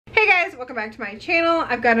guys, welcome back to my channel.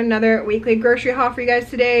 I've got another weekly grocery haul for you guys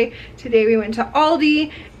today. Today we went to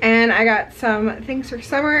Aldi and I got some things for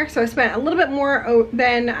summer. So I spent a little bit more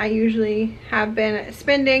than I usually have been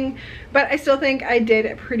spending, but I still think I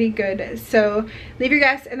did pretty good. So leave your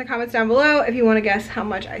guess in the comments down below if you want to guess how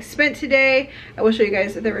much I spent today. I will show you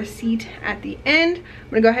guys the receipt at the end. I'm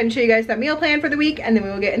gonna go ahead and show you guys that meal plan for the week and then we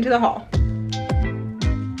will get into the haul.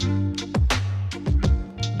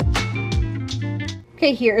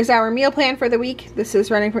 Okay, here is our meal plan for the week. This is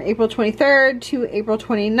running from April 23rd to April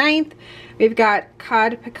 29th. We've got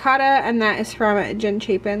cod piccata, and that is from Jen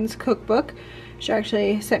Chapin's cookbook. She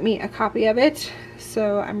actually sent me a copy of it,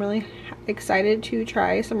 so I'm really excited to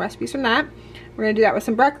try some recipes from that. We're gonna do that with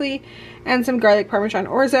some broccoli and some garlic parmesan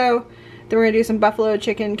orzo. Then we're gonna do some buffalo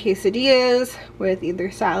chicken quesadillas with either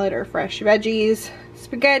salad or fresh veggies,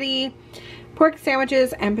 spaghetti, pork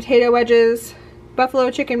sandwiches, and potato wedges, buffalo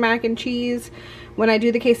chicken mac and cheese. When I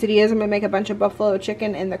do the quesadillas, I'm gonna make a bunch of buffalo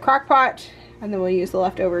chicken in the crock pot, and then we'll use the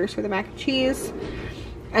leftovers for the mac and cheese.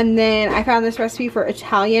 And then I found this recipe for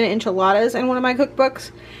Italian enchiladas in one of my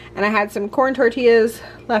cookbooks, and I had some corn tortillas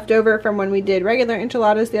left over from when we did regular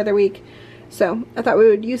enchiladas the other week, so I thought we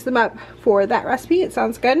would use them up for that recipe. It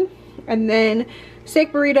sounds good. And then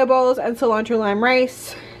steak burrito bowls and cilantro lime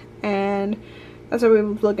rice, and that's what we're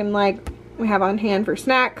looking like. We have on hand for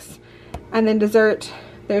snacks. And then dessert,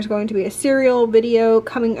 there's going to be a cereal video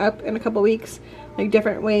coming up in a couple weeks, like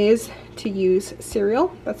different ways to use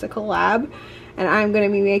cereal. That's a collab. And I'm going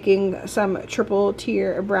to be making some triple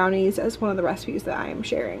tier brownies as one of the recipes that I am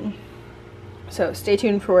sharing. So stay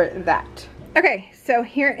tuned for that. Okay, so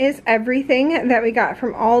here is everything that we got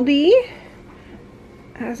from Aldi.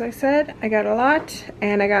 As I said, I got a lot,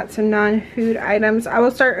 and I got some non-food items. I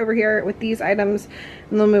will start over here with these items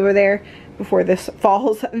and then move over there before this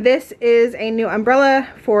falls. This is a new umbrella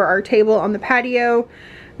for our table on the patio.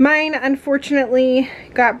 Mine unfortunately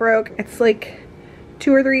got broke. It's like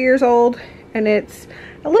 2 or 3 years old, and it's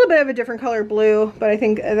a little bit of a different color blue, but I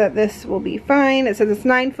think that this will be fine. It says it's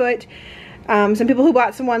 9 foot. Some people who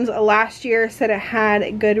bought some ones last year said it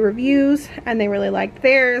had good reviews and they really liked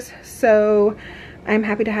theirs, so I'm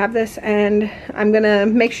happy to have this, and I'm gonna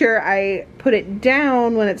make sure I put it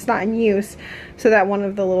down when it's not in use so that one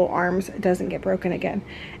of the little arms doesn't get broken again.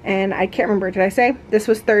 And I can't remember, did I say? This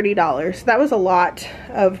was $30. That was a lot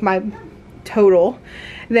of my total.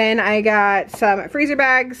 Then I got some freezer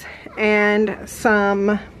bags and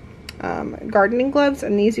some gardening gloves,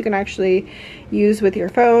 and these you can actually use with your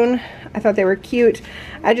phone. I thought they were cute.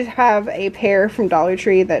 I just have a pair from Dollar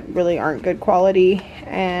Tree that really aren't good quality,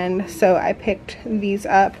 and so I picked these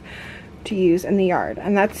up to use in the yard.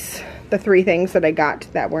 And that's the 3 things that I got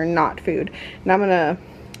that were not food. And I'm gonna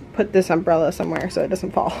put this umbrella somewhere so it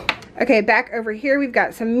doesn't fall. Okay, back over here we've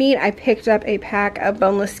got some meat. I picked up a pack of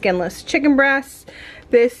boneless, skinless chicken breasts.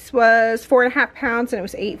 This was 4.5 pounds and it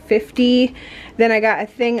was $8.50. Then I got a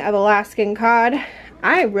thing of Alaskan cod.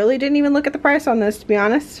 I really didn't even look at the price on this, to be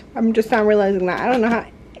honest. I'm just now realizing that. I don't know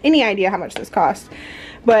any idea how much this cost,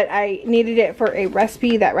 but I needed it for a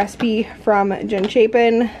recipe, that recipe from Jen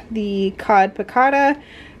Chapin, the cod piccata.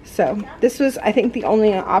 So this was, I think, the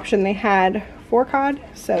only option they had for cod.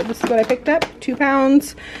 So this is what I picked up, 2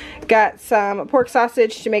 pounds. Got some pork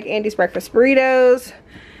sausage to make Andy's breakfast burritos.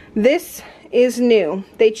 This is new.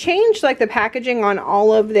 They changed like the packaging on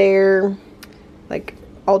all of their like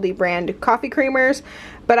Aldi brand coffee creamers,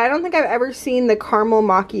 but I don't think I've ever seen the caramel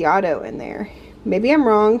macchiato in there. Maybe I'm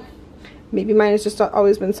wrong. Maybe mine has just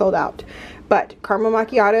always been sold out. But caramel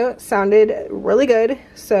macchiato sounded really good,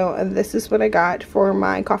 so this is what I got for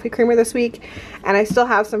my coffee creamer this week. And I still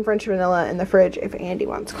have some French vanilla in the fridge if Andy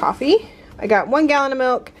wants coffee. I got 1 gallon of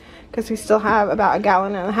milk because we still have about 1.5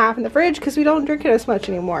 gallons in the fridge because we don't drink it as much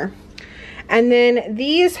anymore. And then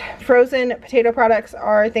these frozen potato products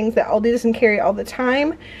are things that Aldi doesn't carry all the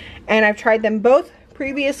time, and I've tried them both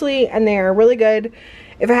previously and they are really good.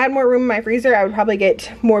 If I had more room in my freezer, I would probably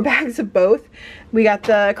get more bags of both. We got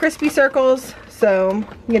the crispy circles, so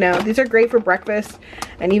you know, these are great for breakfast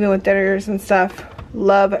and even with dinners and stuff.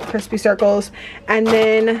 Love crispy circles. And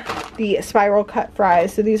then the spiral cut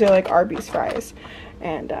fries, so these are like Arby's fries,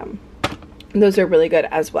 and those are really good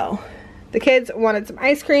as well. The kids wanted some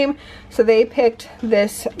ice cream, so they picked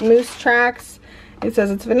this Moose Tracks. It says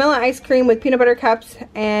it's vanilla ice cream with peanut butter cups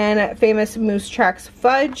and famous Moose Tracks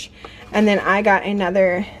fudge. And then I got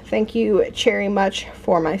another thank you cherry much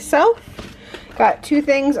for myself. Got 2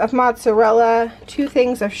 things of mozzarella, 2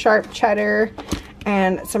 things of sharp cheddar,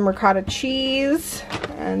 and some ricotta cheese,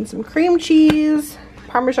 and some cream cheese,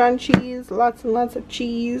 Parmesan cheese, lots and lots of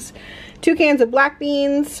cheese, 2 cans of black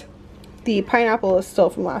beans. The pineapple is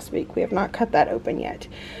still from last week. We have not cut that open yet.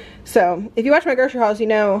 So if you watch my grocery hauls, you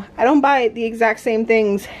know I don't buy the exact same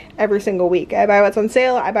things every single week. I buy what's on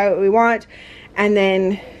sale, I buy what we want, and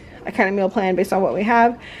then I kind of meal plan based on what we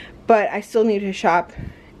have. But I still need to shop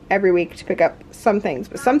every week to pick up some things.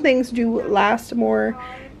 But some things do last more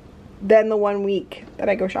than the 1 week that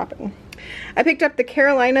I go shopping. I picked up the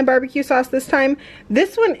Carolina barbecue sauce this time.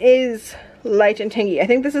 This one is light and tangy. I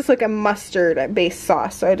think this is like a mustard based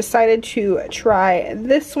sauce. So I decided to try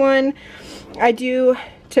this one. I do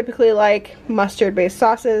typically like mustard based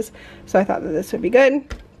sauces, so I thought that this would be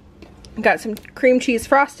good. Got some cream cheese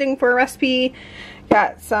frosting for a recipe.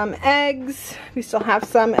 Got some eggs. We still have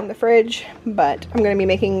some in the fridge, but I'm going to be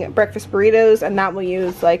making breakfast burritos, and that will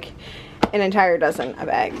use like an entire dozen of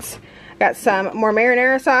eggs. Got some more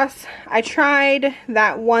marinara sauce. I tried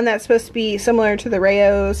that one that's supposed to be similar to the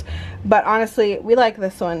Rayo's, but honestly, we like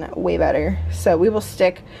this one way better. So we will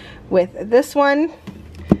stick with this one.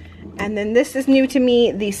 And then this is new to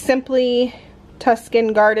me, the Simply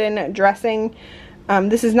Tuscan Garden dressing.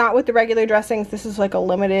 This is not with the regular dressings. This is like a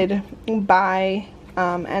limited buy.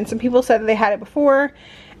 And some people said that they had it before.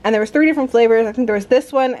 And there was 3 different flavors. I think there was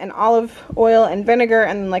this one, an olive oil and vinegar,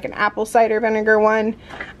 and then like an apple cider vinegar one.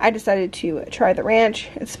 I decided to try the ranch.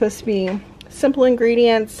 It's supposed to be simple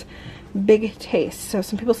ingredients, big taste. So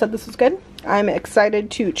some people said this was good. I'm excited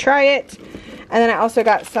to try it. And then I also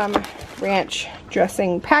got some ranch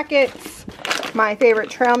dressing packets. My favorite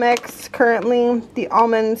trail mix currently, the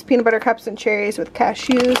almonds, peanut butter cups, and cherries with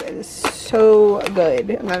cashews. It is so good,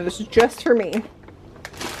 and that is just for me.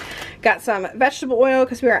 Got some vegetable oil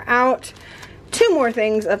because we are out. 2 more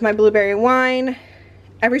things of my blueberry wine.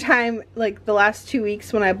 Every time, like the last 2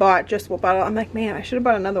 weeks when I bought just one bottle, I'm like, man, I should have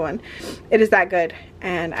bought another one. It is that good,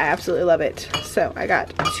 and I absolutely love it. So I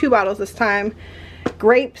got 2 bottles this time.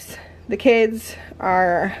 Grapes. The kids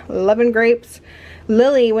are loving grapes.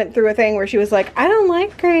 Lily went through a thing where she was like, I don't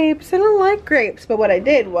like grapes, I don't like grapes. But what I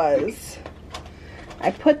did was I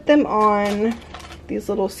put them on these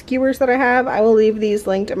little skewers that I have. I will leave these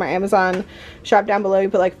linked in my Amazon shop down below. You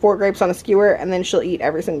put like 4 grapes on a skewer, and then she'll eat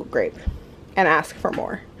every single grape and ask for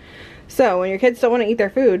more. So when your kids don't want to eat their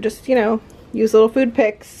food, just, you know, use little food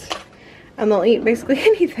picks and they'll eat basically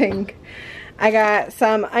anything. I got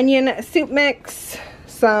some onion soup mix,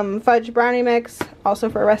 some fudge brownie mix, also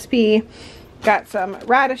for a recipe. Got some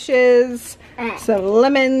radishes, some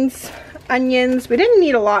lemons, onions. We didn't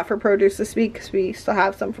need a lot for produce this week because we still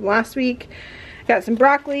have some from last week. Got some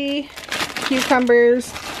broccoli,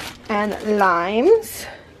 cucumbers, and limes.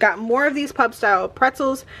 Got more of these pub style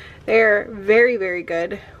pretzels. They're very, very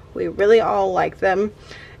good. We really all like them,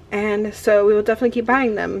 and so we will definitely keep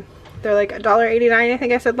buying them. They're like $1.89, I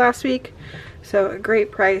think I said last week. So a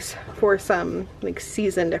great price for some like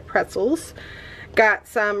seasoned pretzels. Got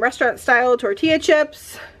some restaurant style tortilla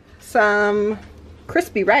chips, some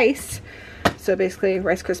crispy rice. So basically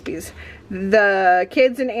Rice Krispies. The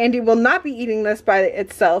kids and Andy will not be eating this by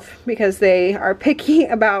itself because they are picky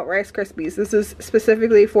about Rice Krispies. This is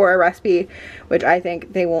specifically for a recipe, which I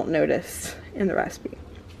think they won't notice in the recipe.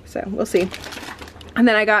 So we'll see. And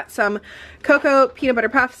then I got some cocoa peanut butter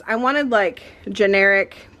puffs. I wanted like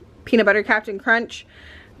generic peanut butter Captain Crunch,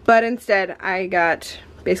 but instead I got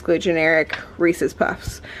basically generic Reese's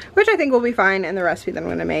Puffs, which I think will be fine in the recipe that I'm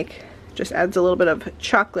going to make. Just adds a little bit of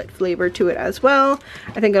chocolate flavor to it as well.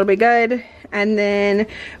 I think it'll be good. And then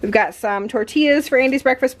we've got some tortillas for Andy's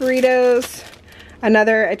breakfast burritos,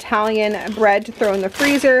 another Italian bread to throw in the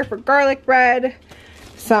freezer for garlic bread,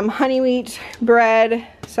 some honey wheat bread,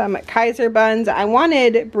 some Kaiser buns. I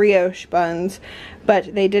wanted brioche buns,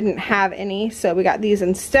 but they didn't have any, so we got these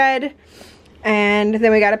instead. And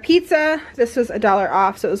then we got a pizza. This was $1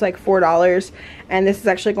 off, so it was like $4. And this is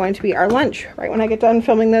actually going to be our lunch. Right when I get done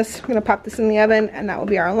filming this, I'm gonna pop this in the oven, and that will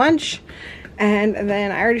be our lunch. And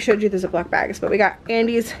then I already showed you the Ziploc bags, but we got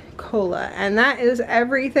Andy's cola. And that is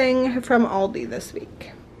everything from Aldi this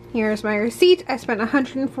week. Here's my receipt. I spent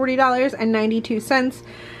 $140.92.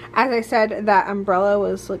 As I said, that umbrella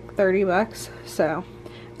was like 30 bucks, so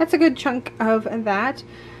that's a good chunk of that.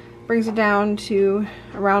 Brings it down to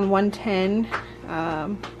around 110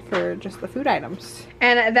 for just the food items.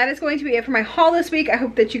 And that is going to be it for my haul this week. I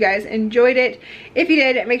hope that you guys enjoyed it. If you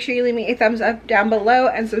did, make sure you leave me a thumbs up down below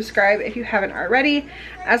and subscribe if you haven't already.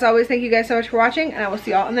 As always, thank you guys so much for watching, and I will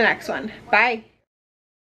see y'all in the next one. Bye!